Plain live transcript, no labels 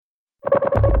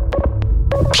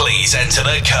please enter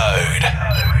the code.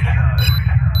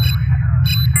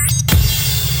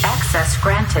 Access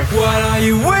granted. What are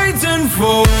you waiting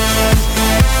for?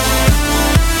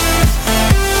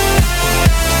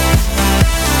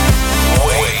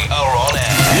 We are on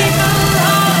air.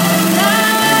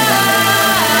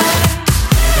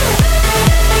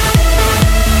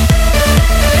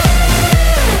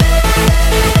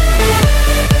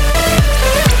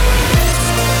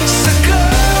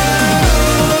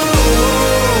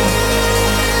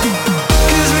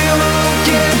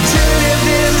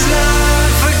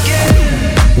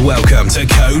 Welcome to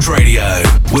Code Radio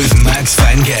with Max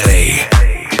Vangeli.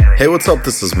 Hey, what's up?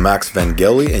 This is Max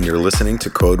Vangeli, and you're listening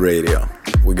to Code Radio.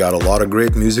 We got a lot of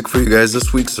great music for you guys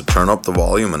this week, so turn up the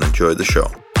volume and enjoy the show.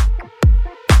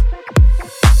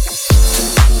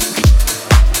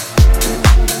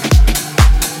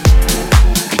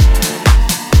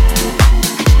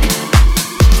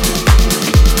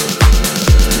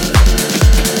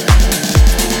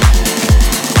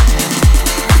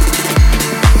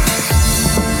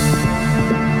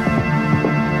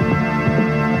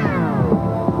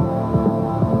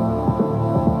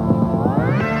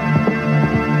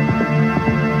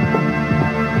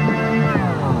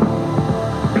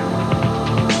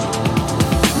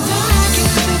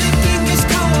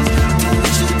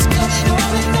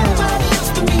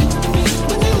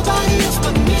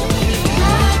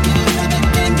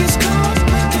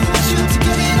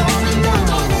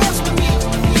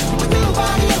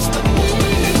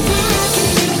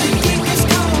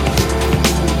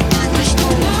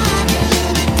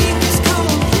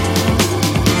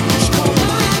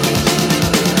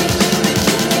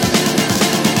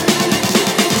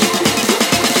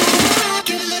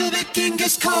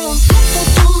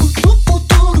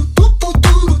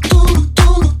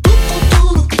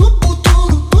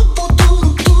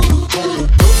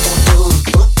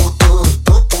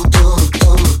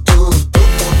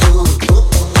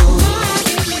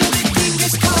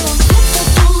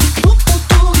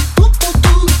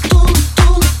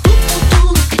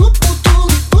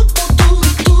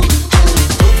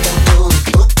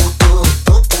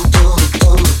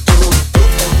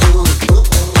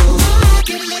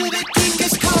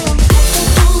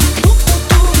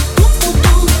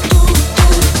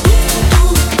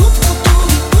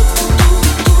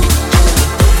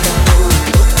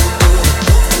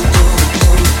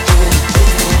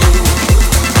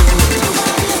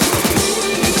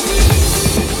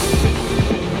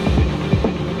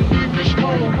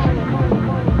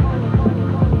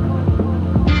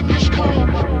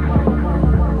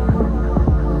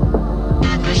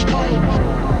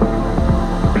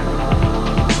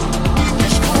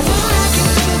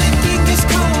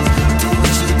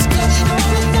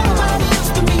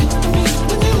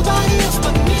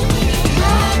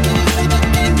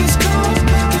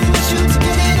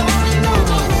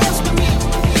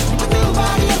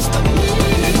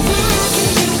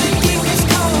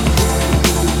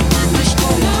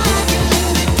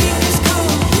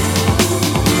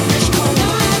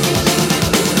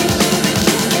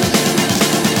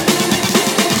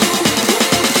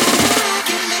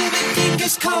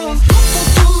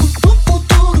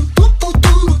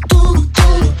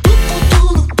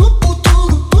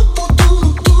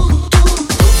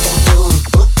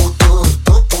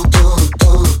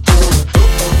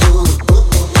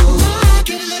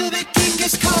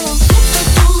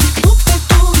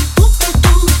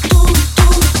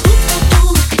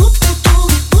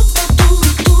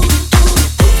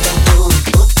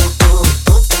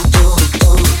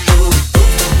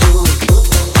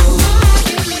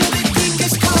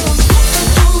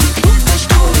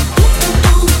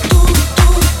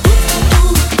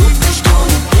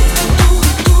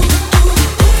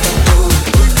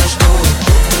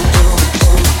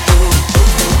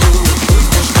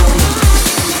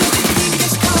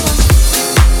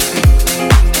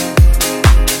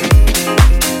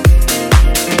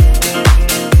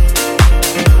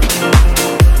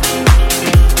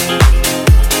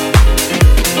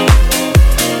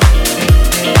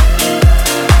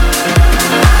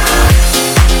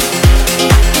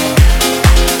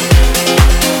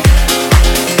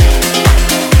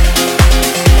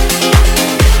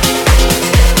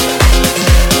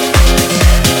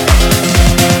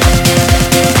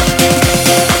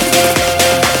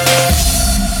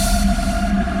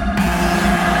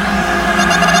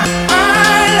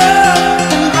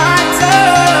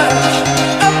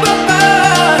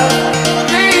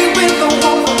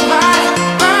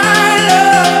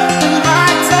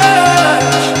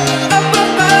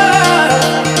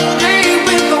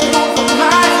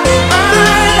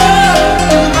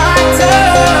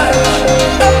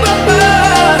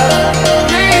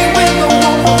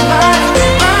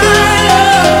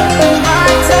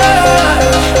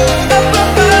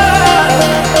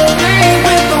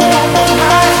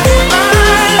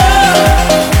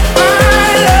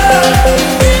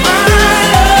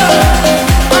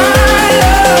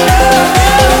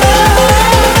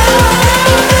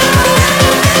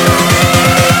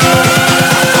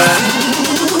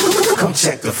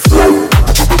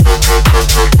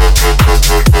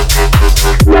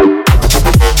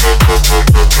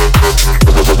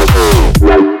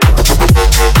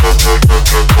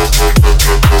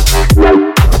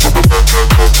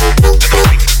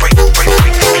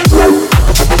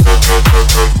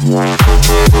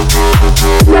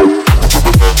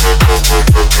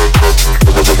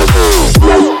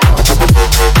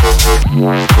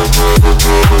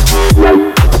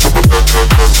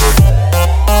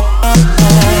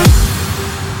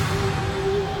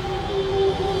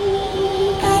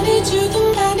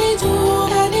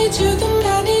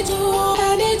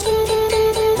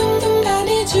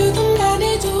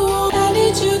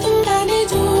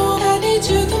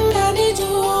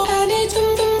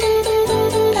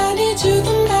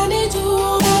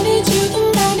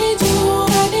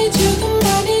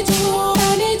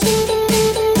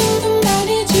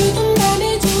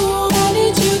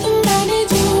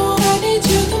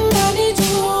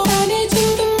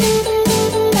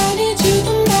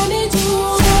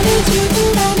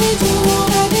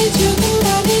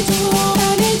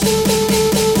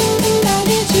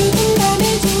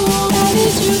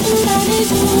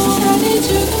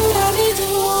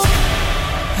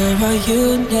 Where are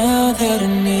you now that I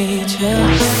need you?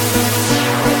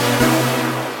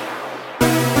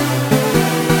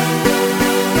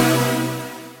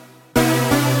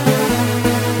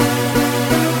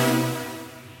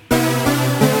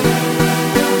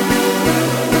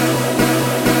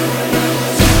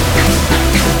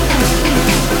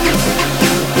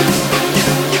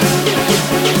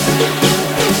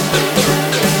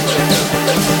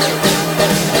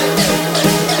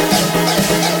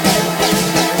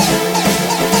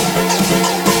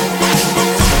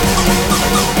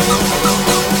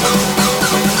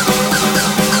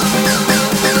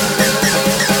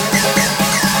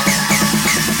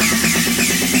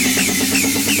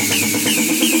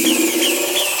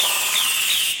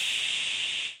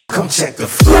 Come check the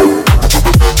flow.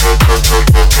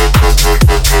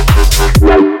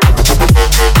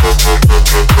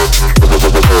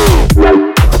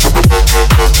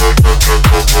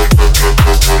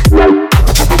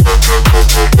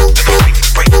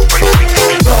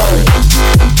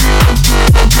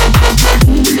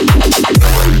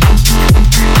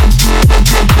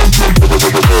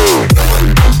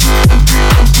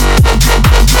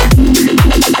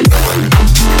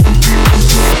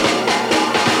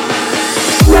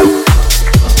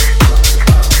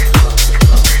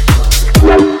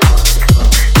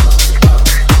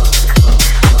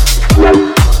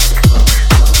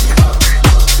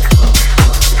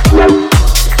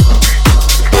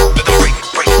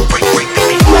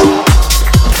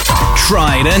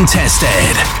 And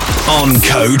tested on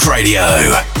Code Radio.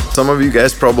 Some of you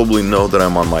guys probably know that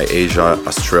I'm on my Asia,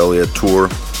 Australia tour.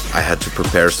 I had to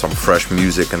prepare some fresh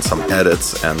music and some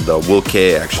edits, and Will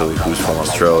K, actually, who's from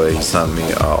Australia, he sent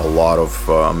me a lot of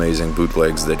amazing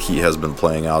bootlegs that he has been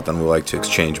playing out, and we like to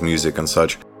exchange music and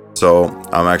such. So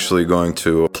I'm actually going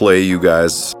to play you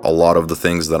guys a lot of the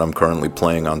things that I'm currently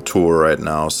playing on tour right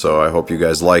now, so I hope you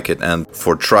guys like it. And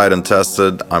for Tried and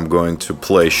Tested, I'm going to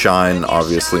play Shine,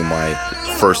 obviously my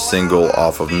first single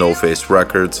off of No Face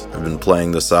Records. I've been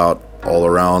playing this out all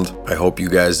around. I hope you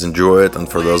guys enjoy it, and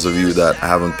for those of you that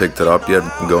haven't picked it up yet,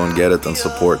 go and get it and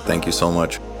support. Thank you so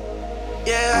much.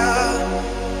 Yeah.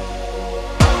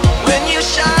 When you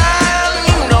shine,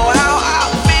 you know how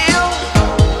I feel.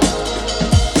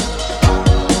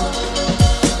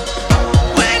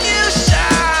 When you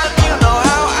shine, you know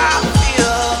how I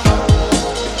feel.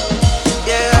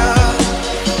 Yeah.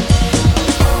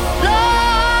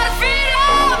 Lord,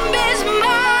 freedom is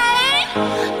mine.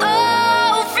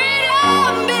 Oh,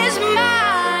 freedom is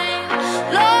mine.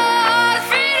 Lord,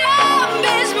 freedom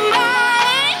is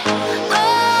mine.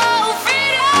 Oh,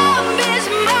 freedom is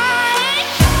mine.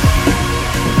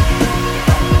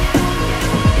 Lord,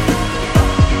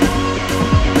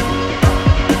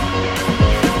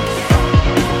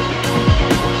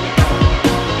 freedom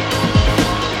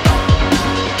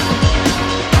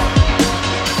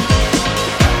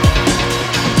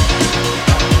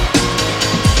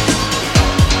is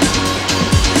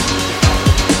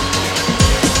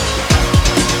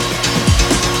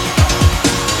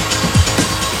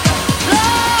mine.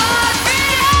 Lord,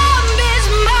 freedom is mine. Oh, freedom is mine. Lord, freedom is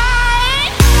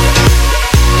mine.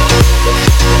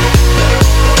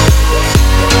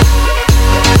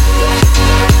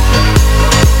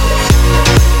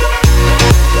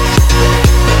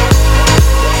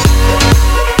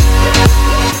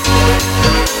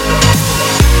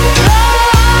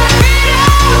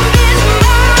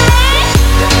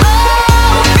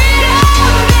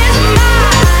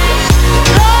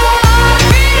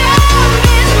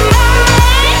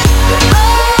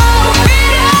 Oh, freedom is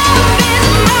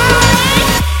mine.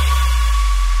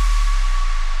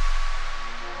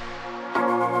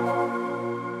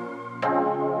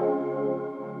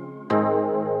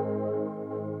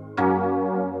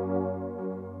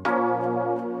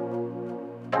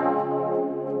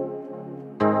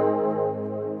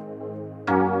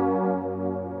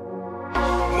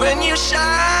 When you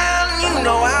shine, you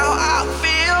know how I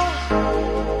feel.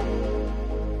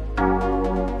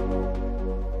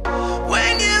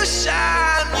 When you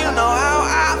shine, you know how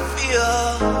I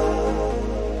feel.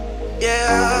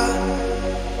 Yeah.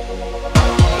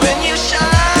 When you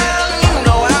shine, you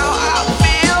know how I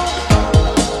feel.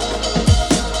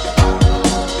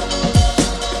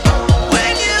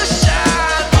 When you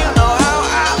shine, you know how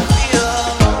I feel.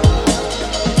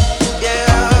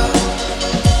 Yeah.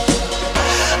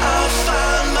 I'll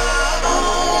find my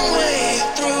own way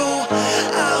through.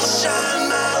 I'll shine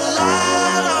my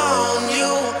light on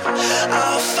you.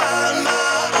 I'll find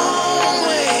my own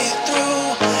way through.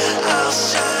 I'll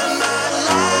shine my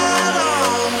light.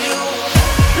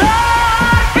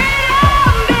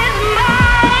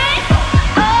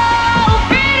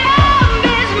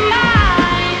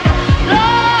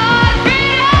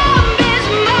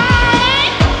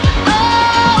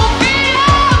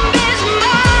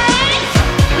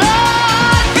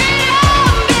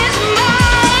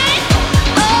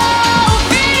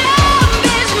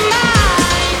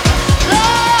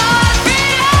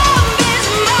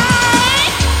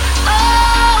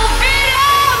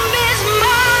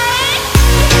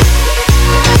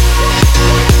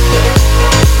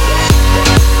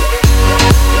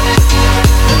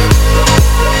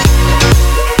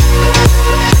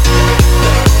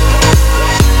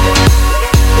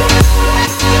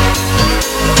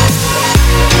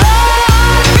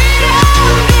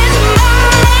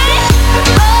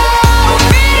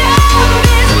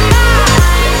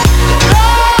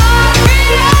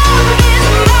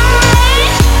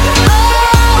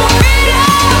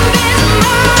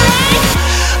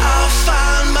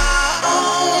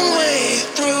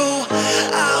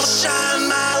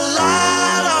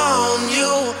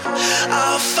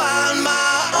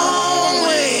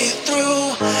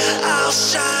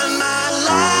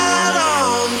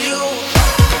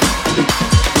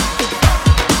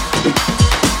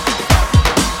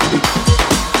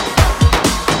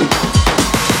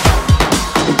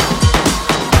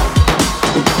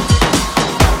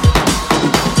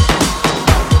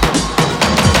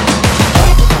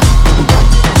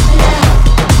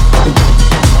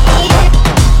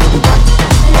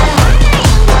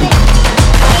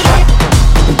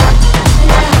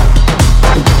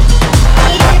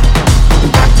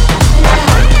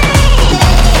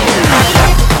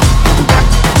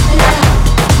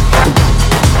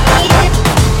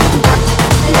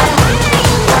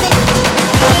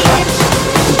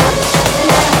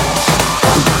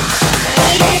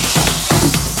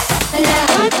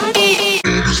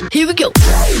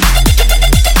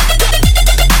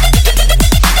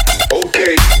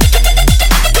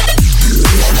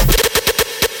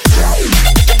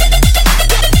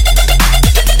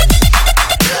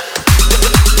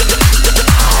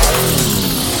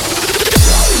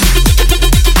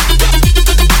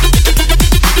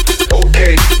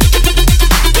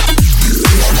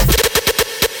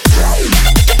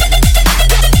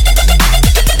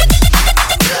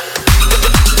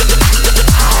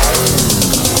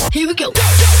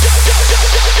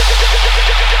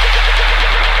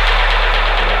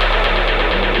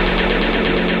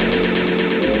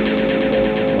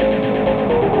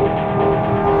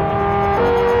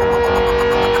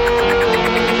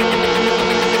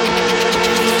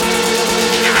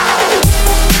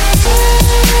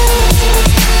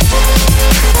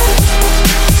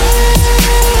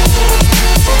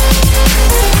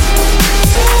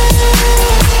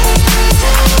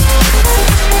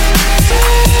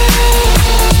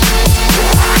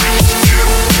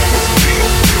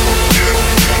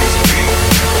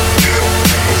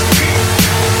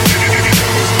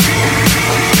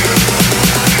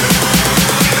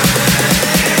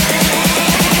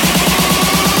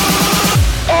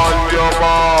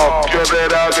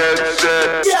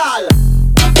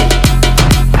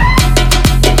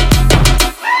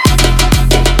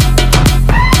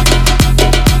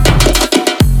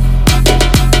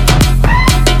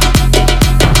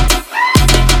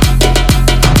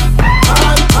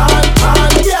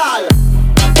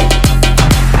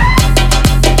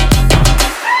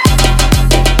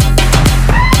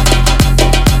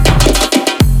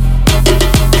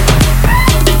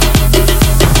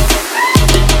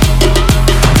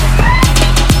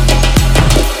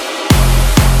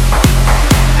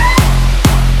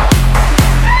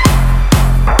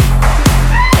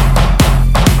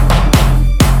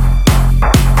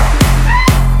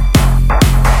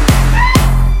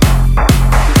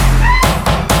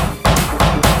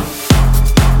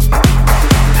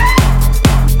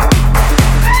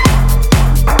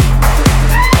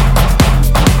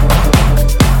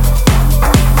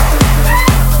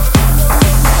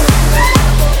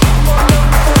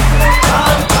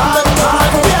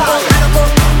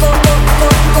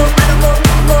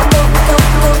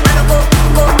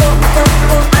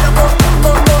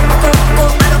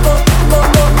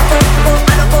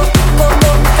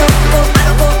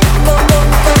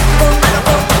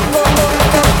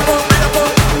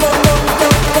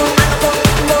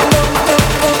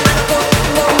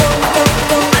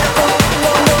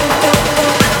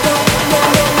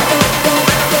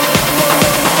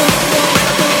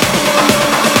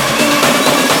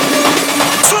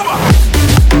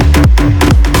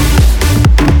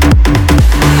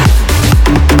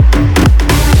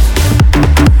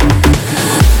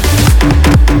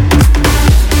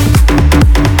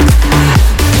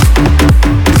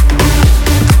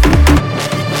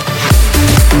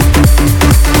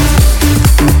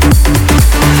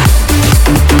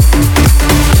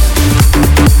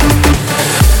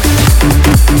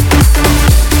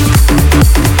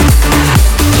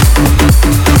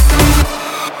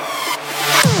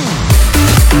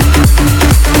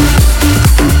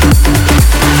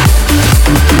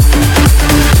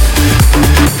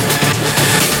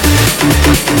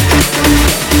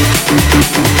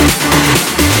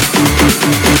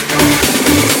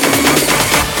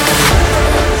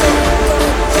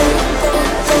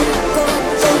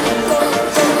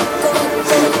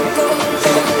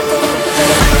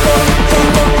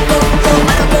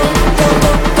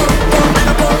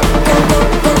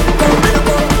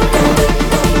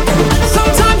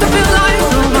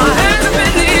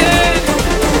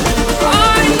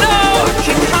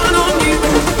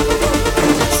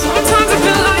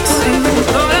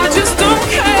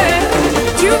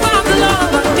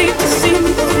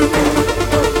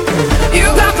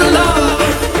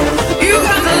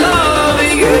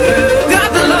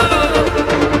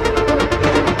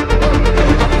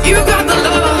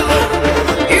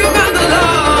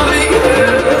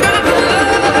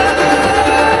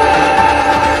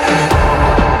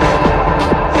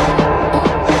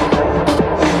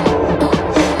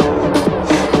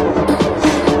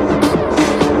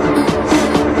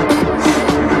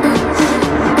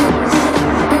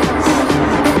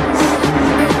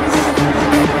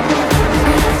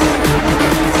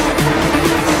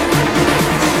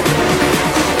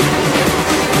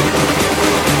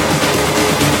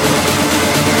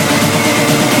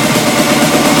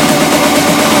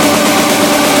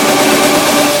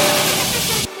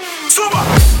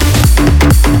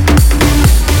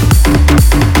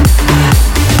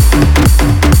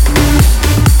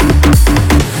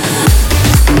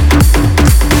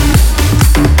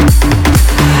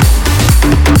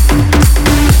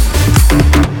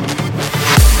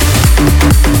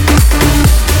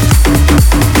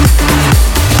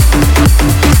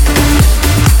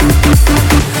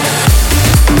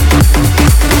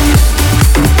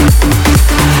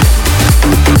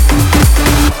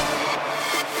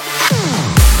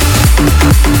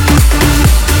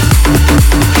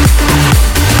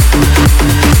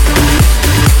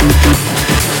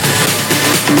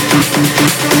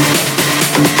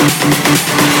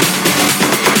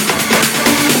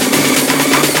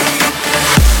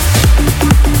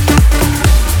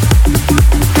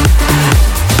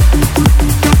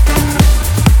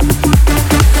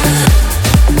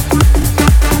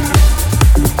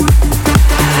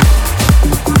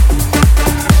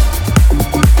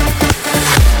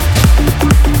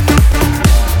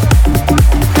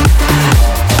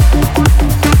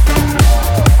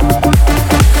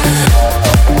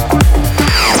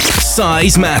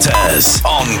 Size Matters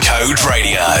on Code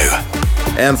Radio.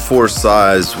 And for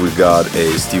Size, we got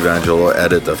a Steve Angelo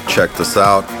edit of Check This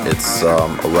Out. It's a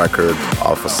record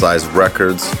off of Size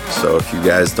Records, so if you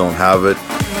guys don't have it,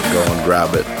 go and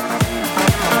grab it.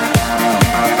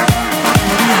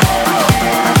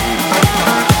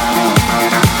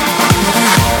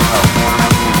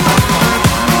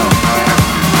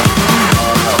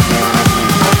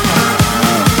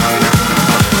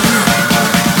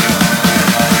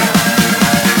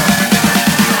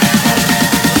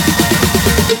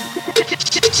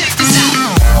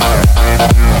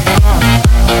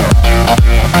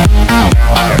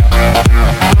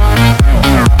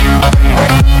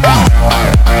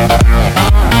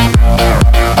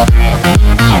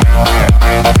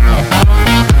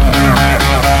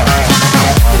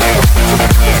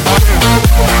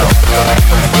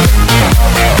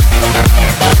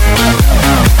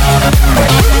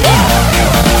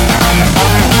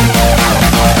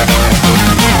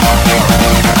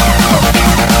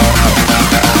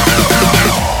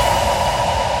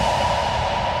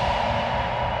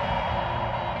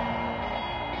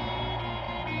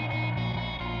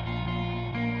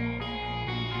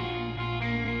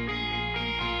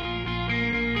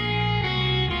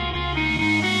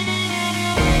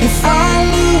 If I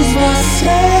lose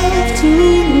myself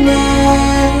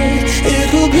tonight,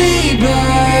 it'll be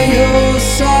by your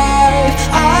side.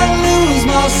 I lose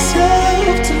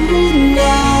myself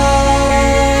tonight.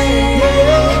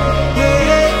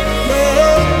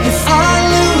 If I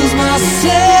lose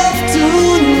myself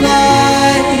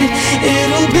tonight,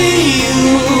 it'll be you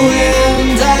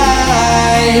and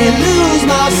I lose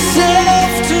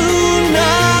myself tonight.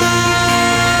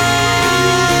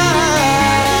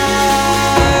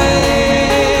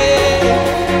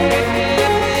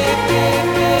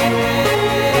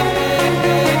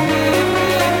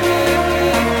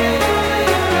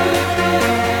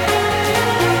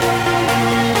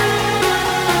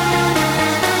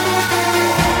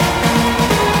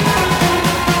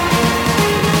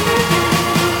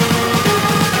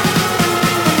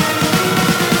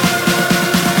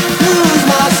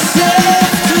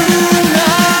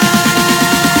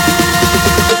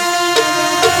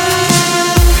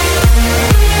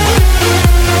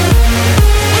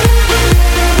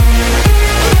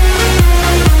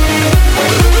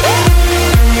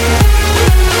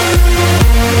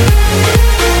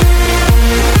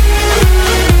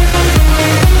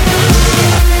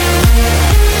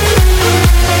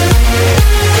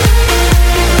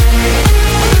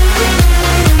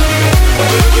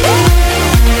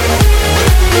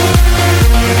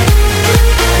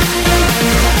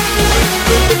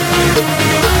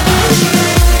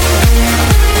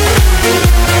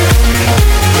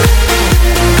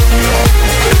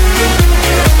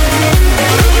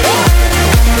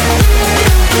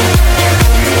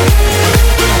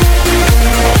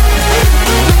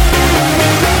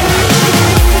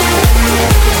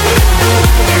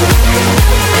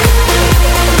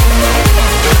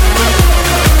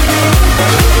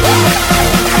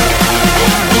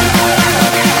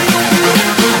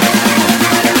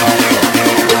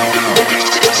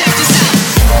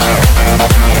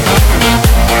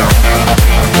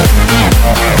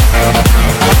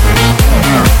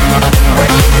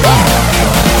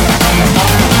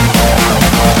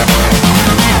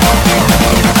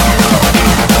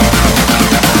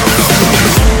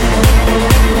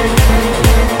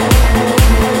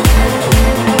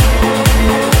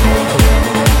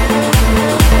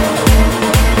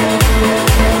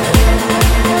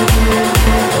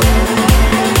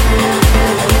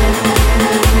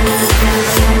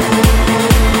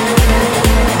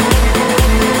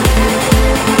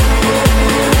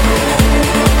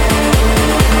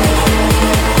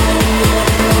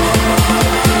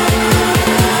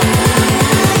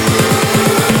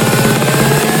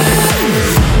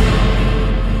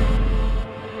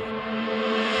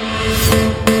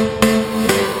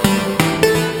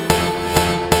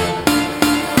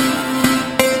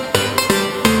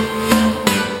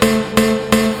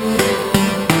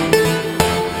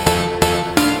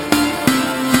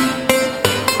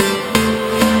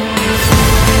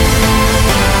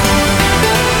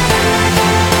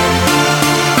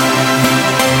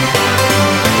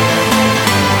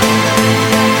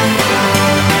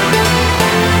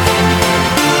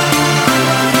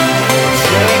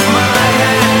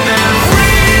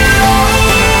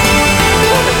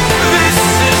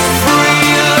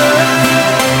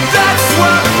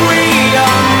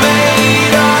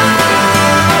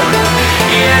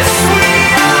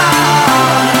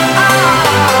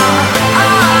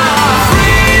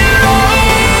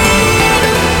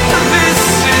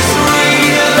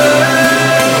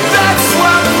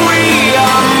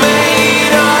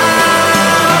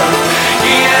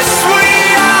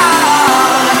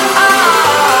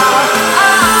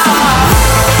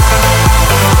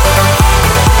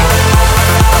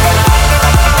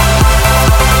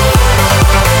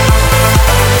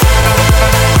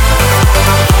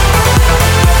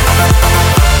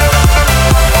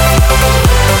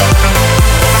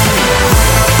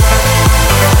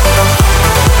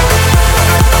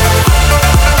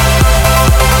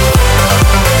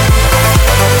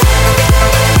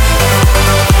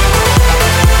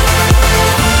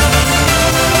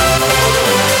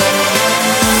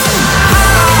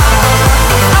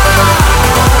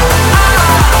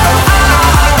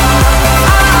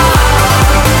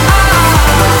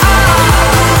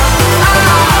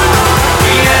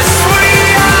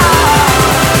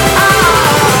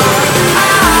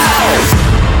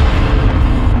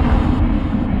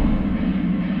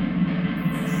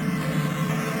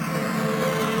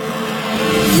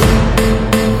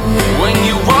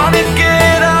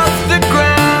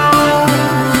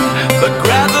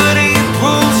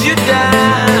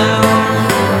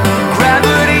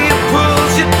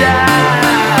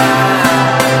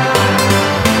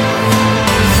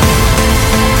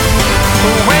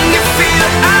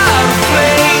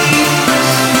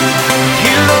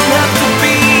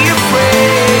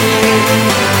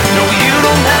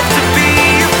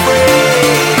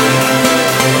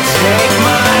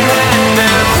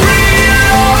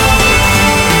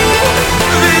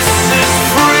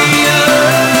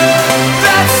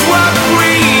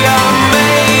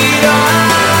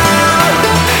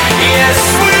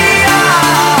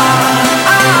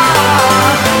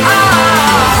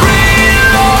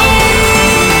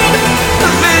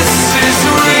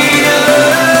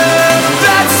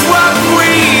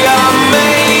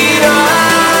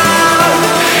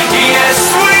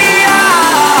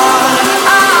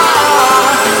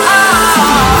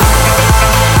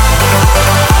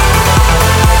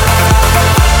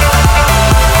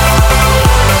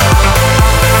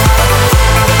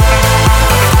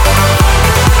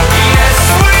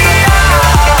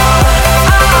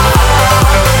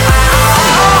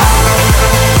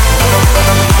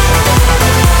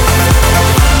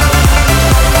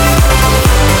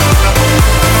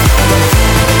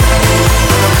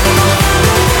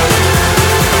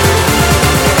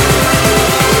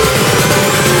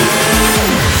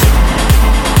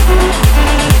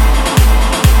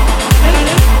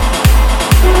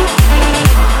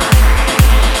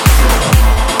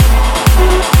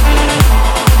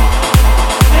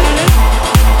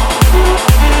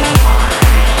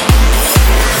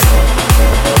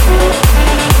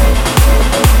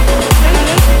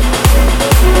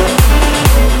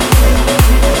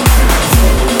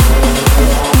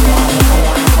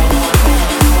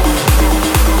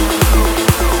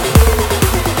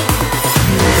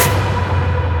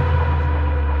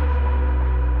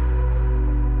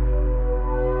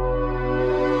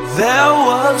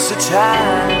 was a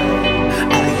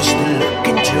time I used to look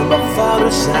into my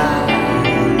father's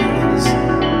eyes.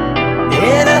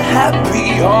 In a happy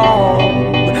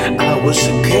home, I was a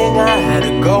king, I had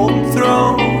a golden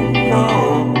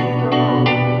throne.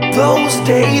 Those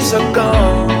days are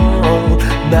gone,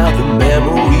 now the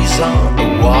memories on the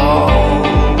wall.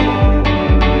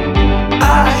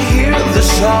 I hear the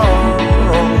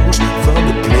songs from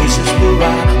the places where I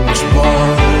was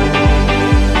born.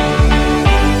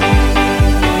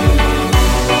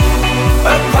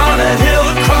 Upon a hill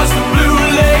across the blue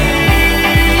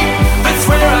lake, that's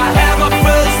where I had my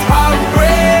first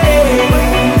heartbreak.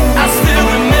 I still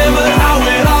remember how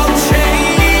it all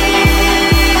changed.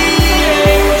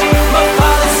 My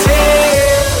father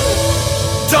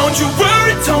said, don't you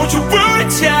worry,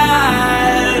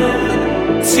 child.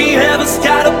 See, heaven's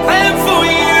got a plan for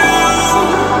you.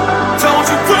 Don't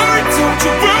you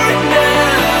worry now.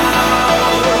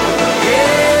 Yeah.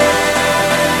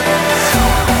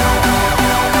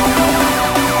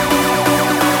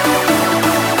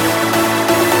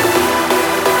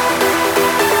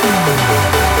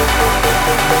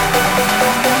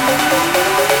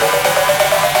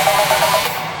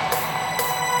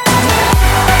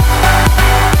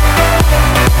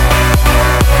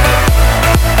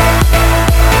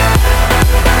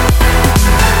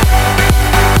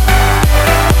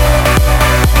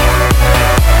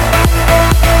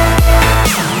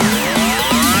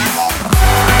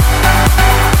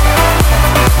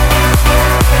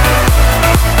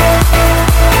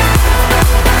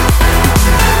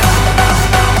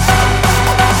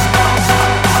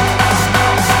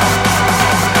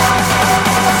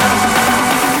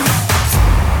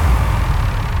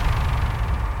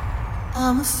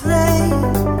 I'm afraid,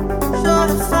 short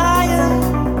of fire,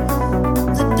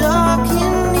 the dark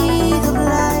in need of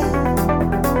light.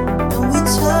 When we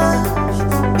touch,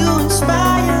 you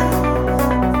inspire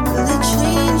the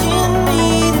change in me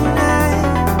tonight.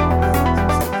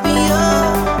 Take me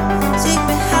up, take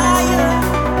me higher.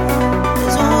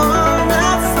 There's a world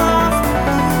not far from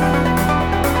here.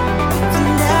 We can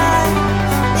die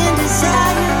in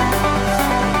desire,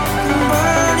 we can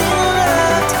burn in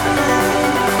love tonight.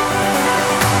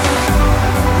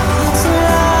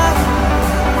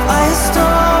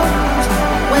 Firestorms,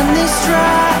 when they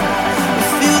strike, we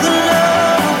feel the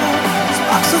love.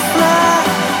 Sparks will fly,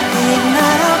 they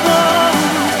ignite our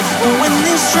bones. But when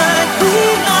they strike, we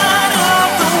light up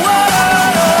the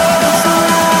world. It's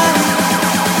alive.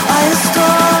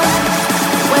 Firestorms,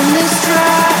 when they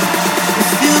strike, we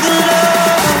feel the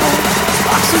love.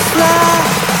 Sparks will fly,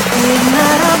 they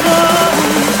ignite our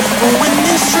bones. But when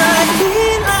they strike, we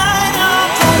light up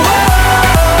the world.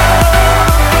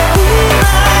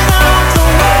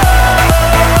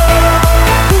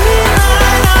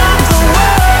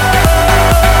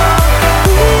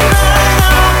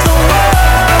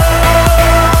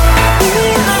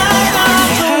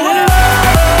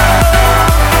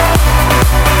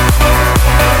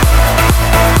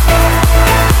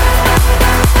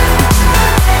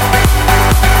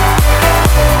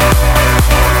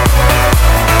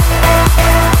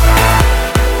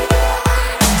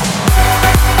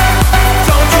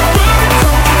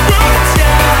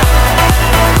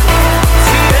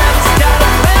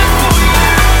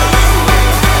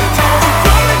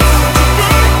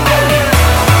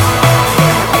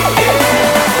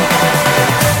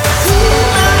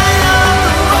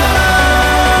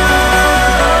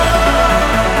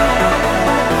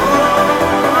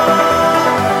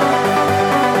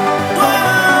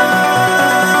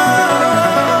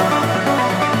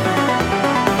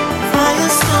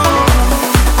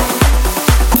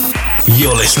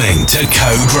 You're listening to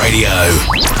Code Radio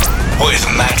with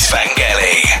Max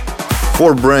Vangeli.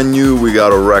 For brand new, we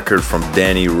got a record from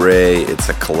Danny Ray. It's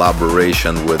a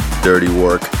collaboration with Dirty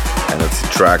Work, and it's a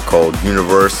track called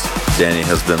Universe. Danny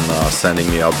has been sending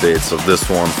me updates of this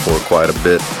one for quite a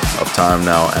bit of time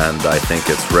now, and I think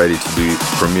it's ready to be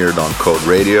premiered on Code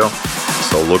Radio.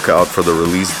 So look out for the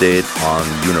release date on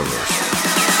Universe.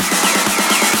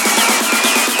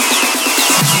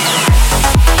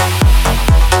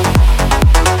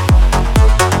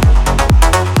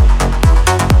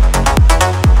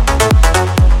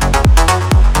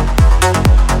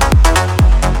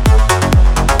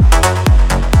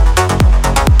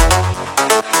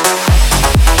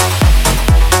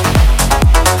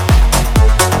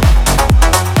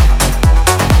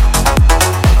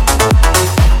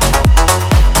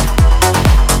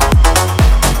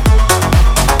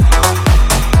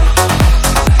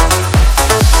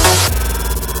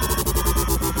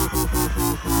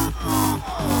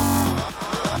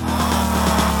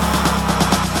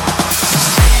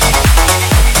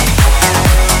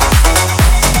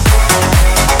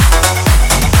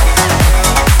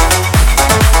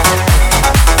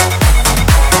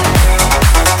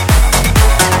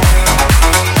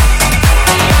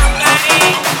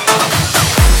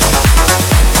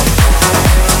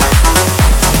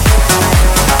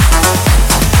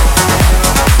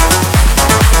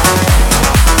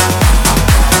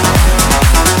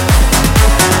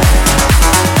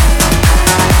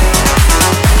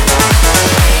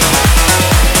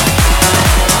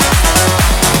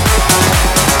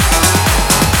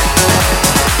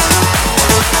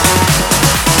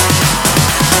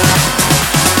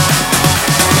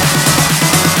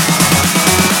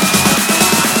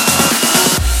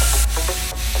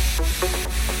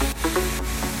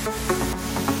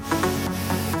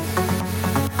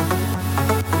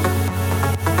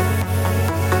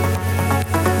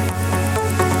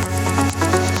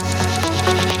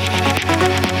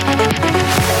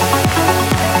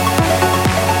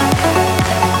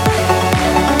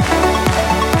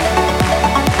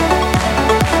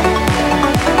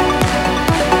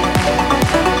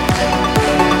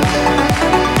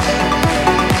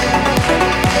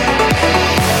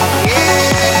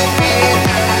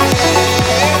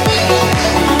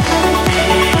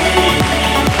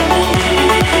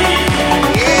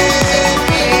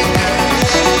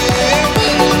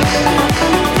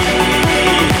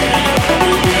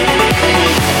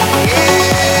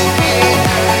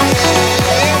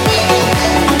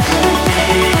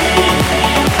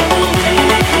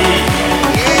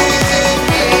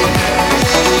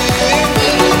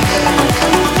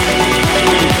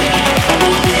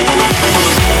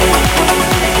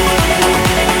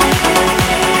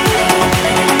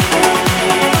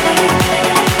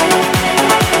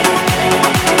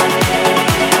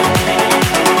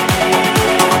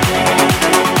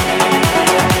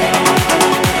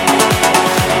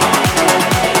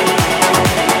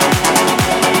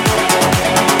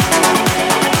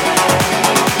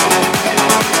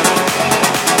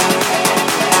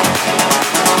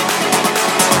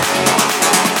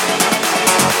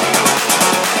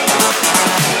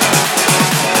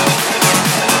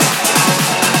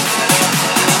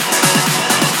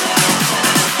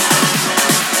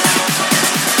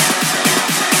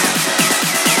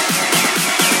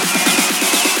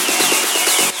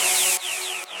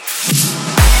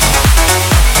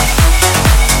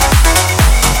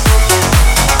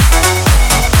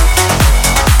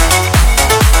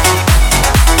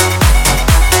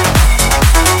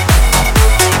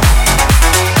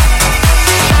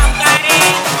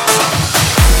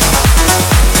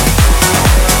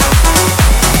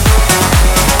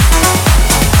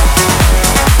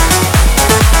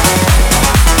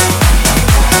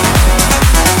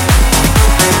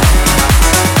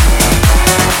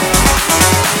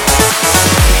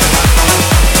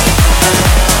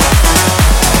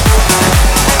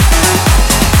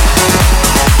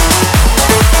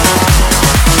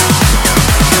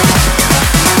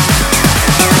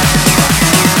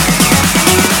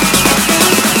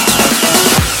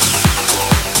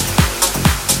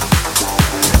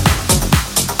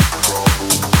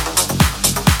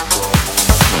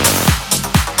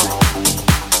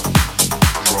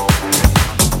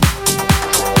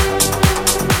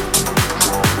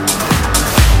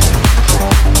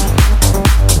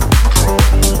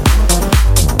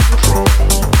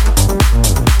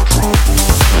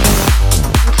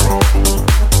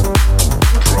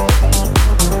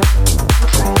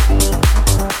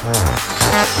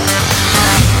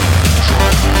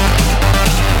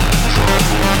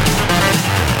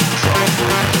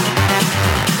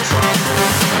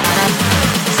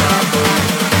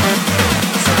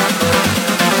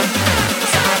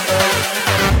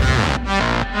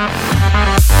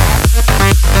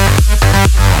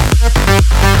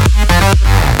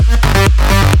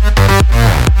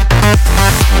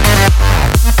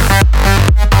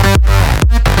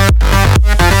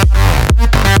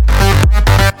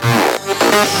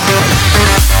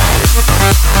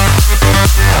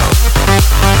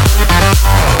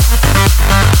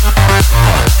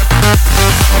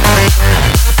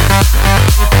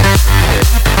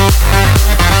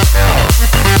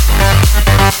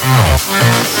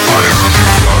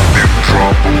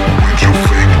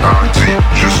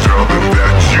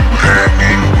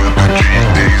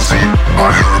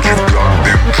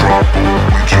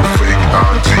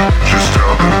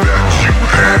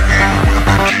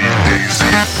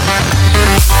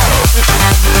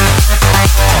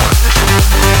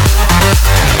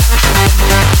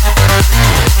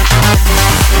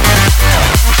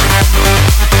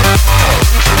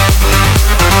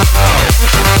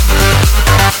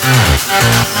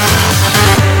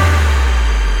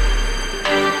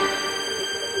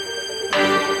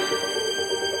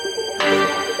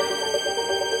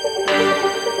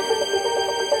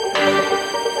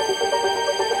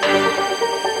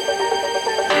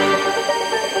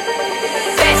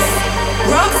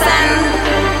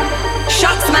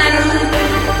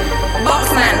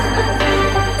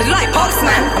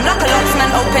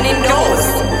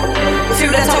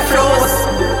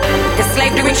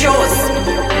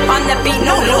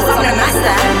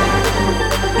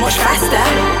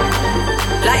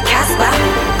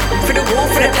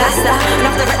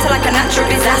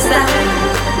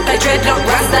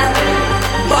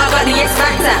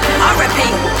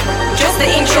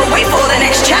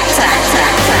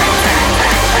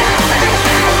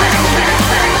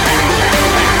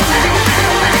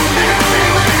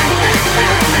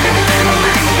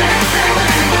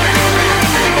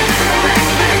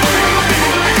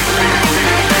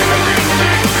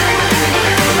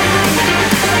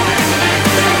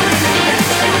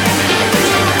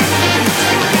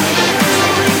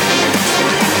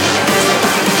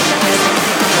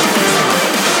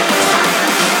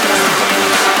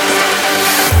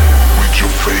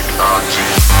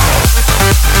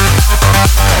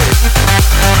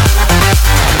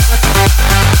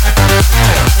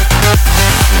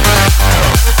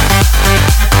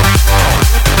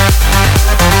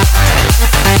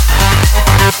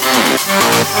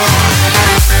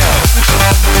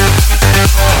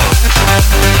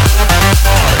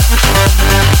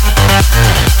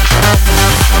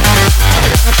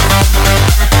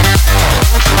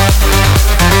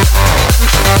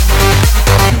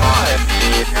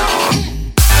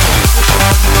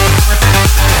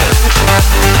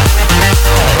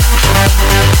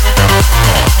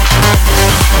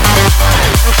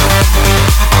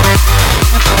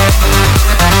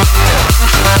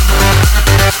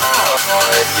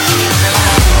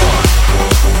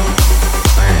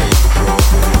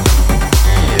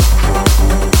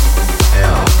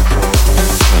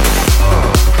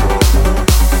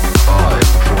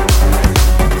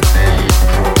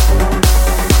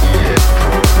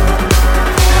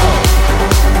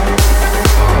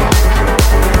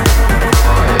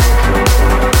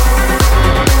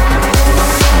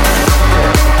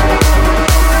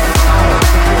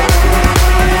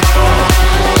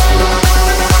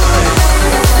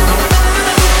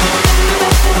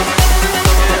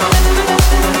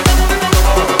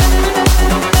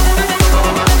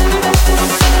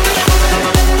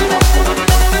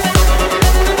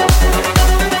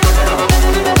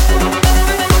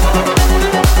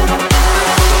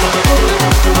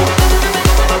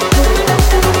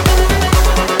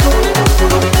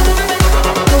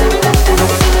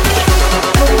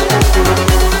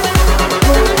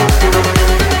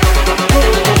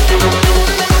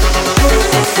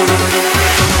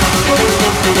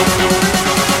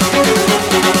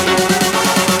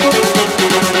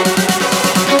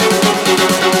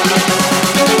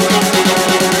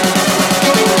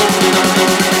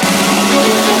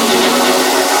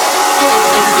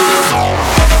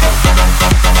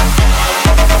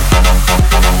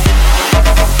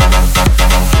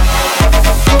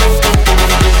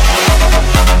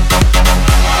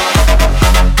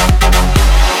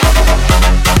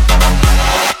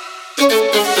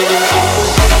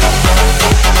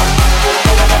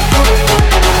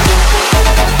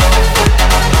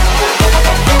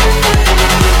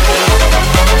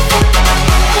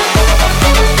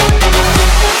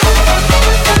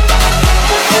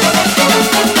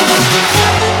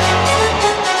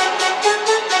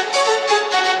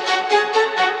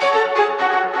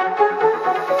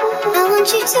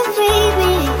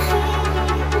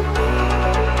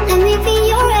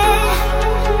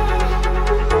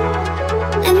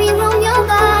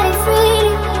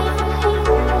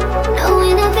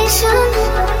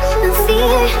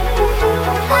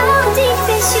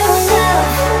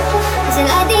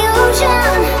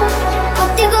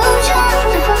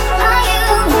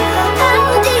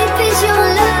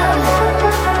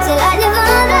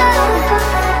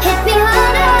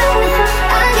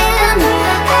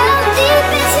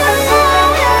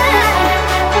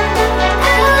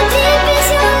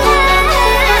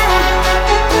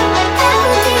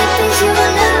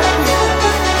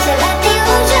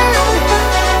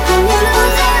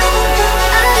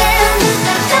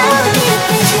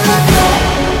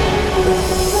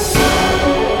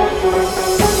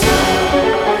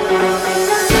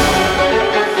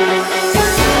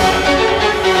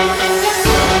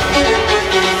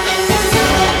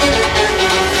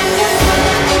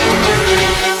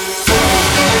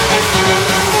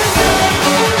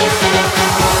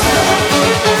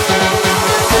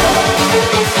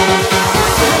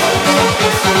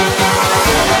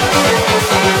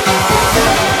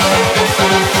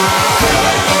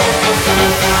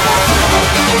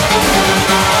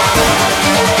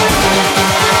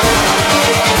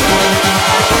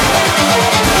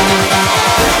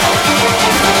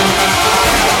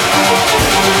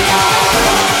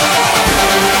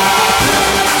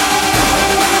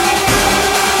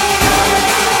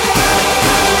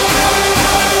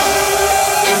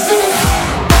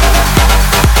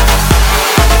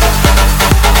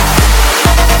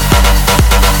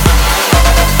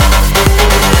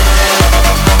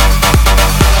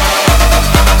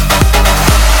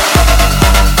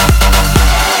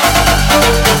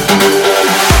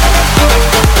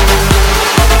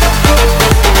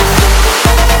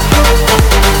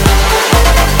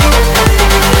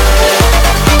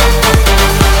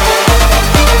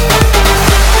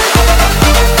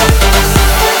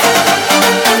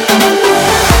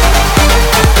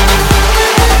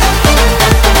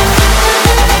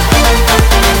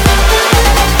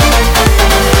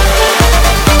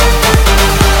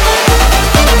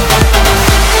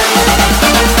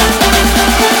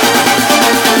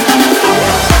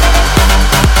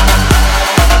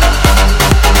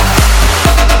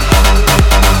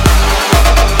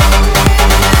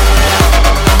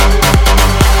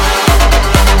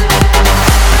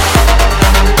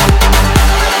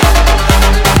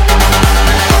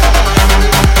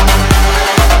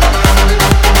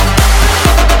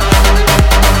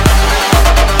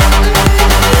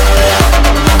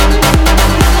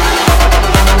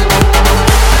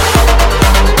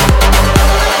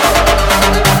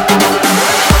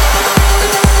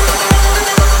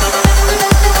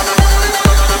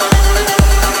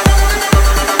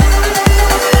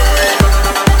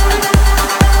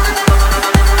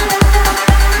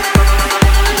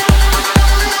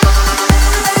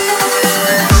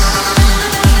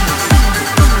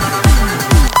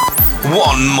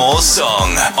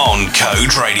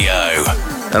 Code Radio.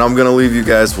 And I'm gonna leave you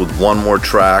guys with one more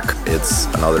track. It's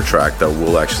another track that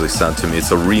Will actually sent to me.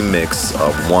 It's a remix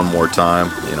of One More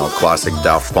Time, you know, classic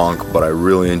Daft Punk, but I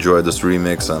really enjoyed this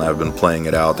remix and I've been playing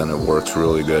it out and it works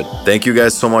really good. Thank you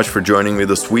guys so much for joining me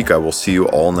this week. I will see you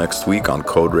all next week on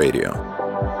Code Radio.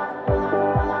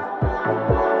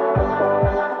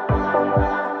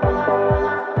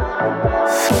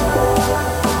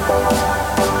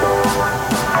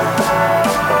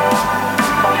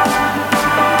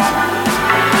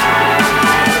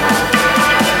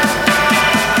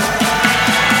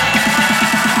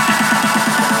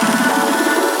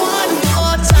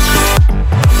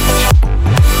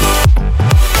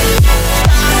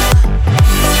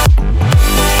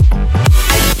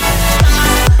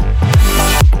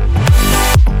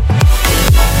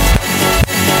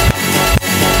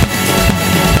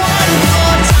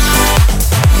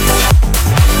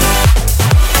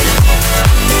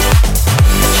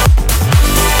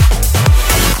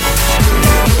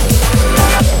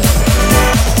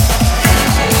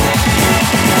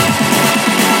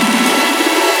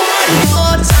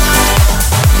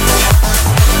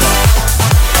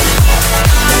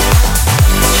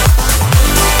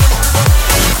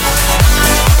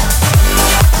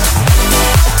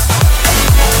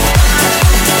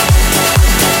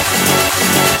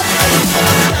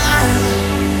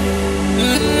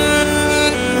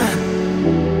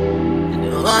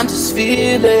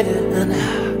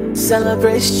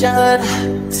 Celebration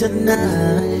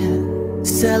tonight.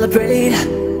 Celebrate.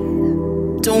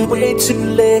 Don't wait too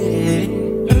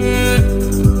late.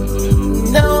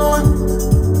 No,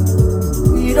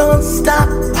 we don't stop.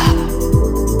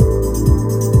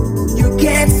 You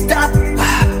can't stop.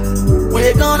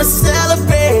 We're gonna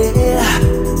celebrate.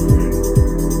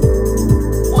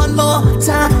 One more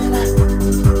time.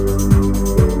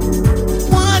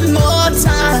 One more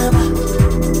time.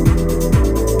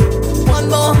 One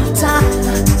more time.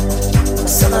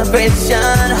 Celebration.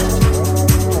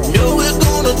 No, we're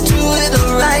gonna do it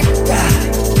right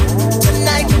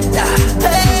tonight.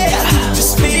 Hey,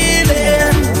 just feel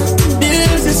it.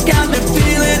 Music's got me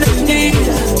feeling the need.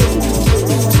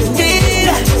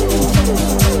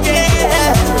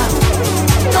 Yeah.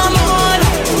 Come on.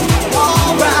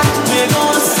 Alright, we're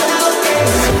gonna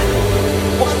celebrate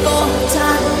one more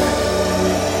time.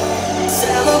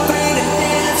 Celebrate and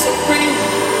dance so free.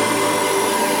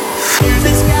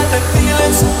 Music's got me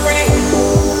feeling so free.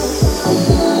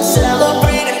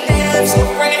 Celebrate and dance so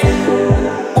free.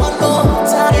 One more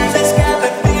time. Music's got me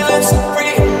feeling so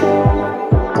free.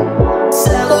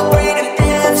 Celebrate and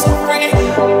dance so free.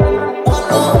 One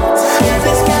more time.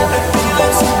 Music's got me feeling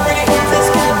so free. Music's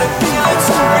got me feeling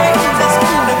so free. Music's got me feeling so free. Music's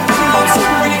got me feeling so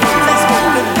free. Music's got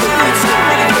me feeling so free.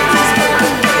 Music's got me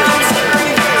feeling so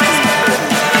free.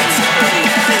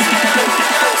 Music's got me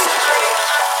feeling so free.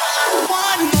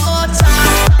 One more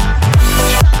time.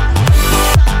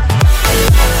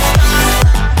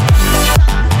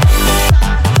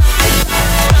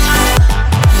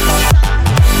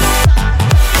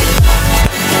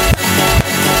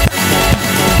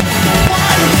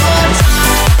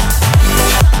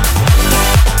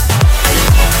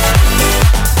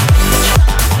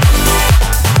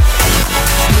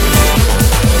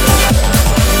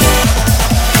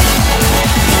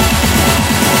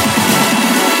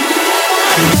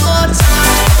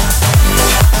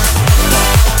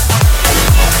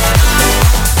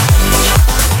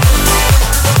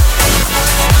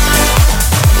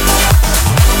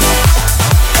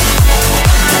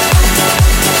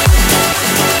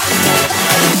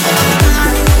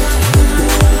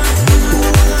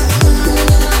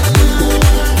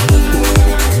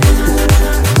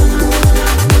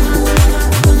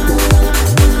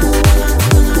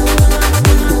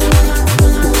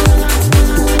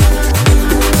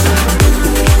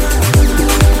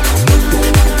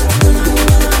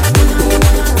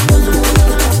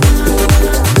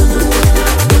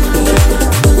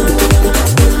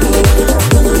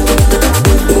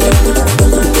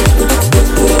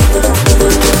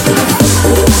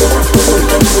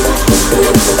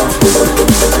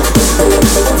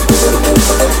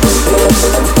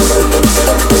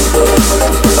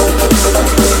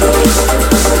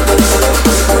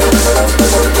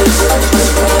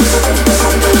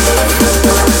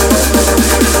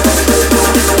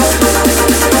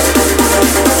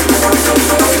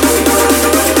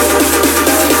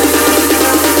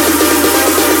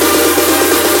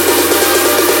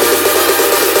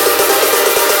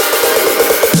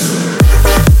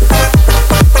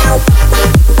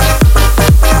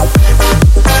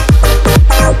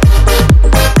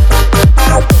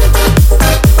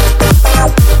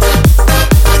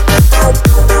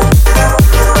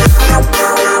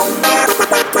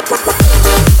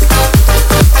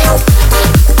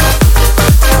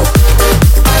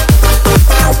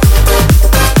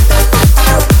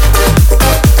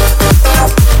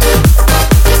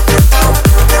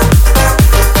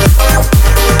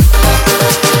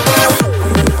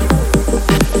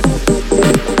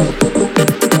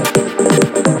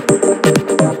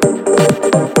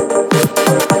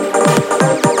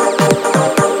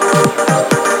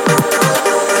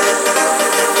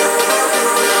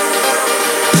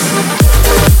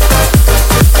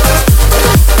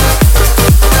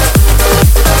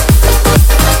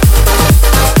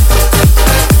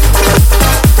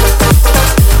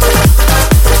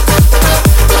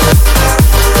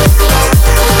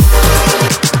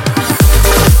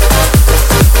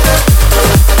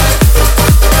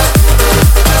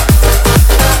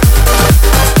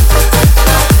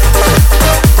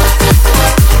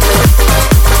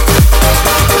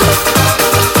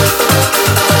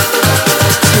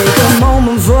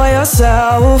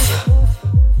 myself.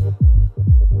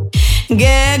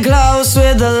 Get close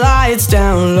with the lights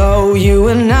down low, you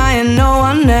and I and no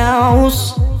one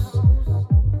else.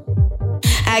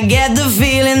 I get the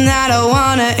feeling that I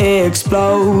wanna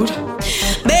explode.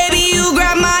 Baby, you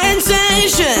grab my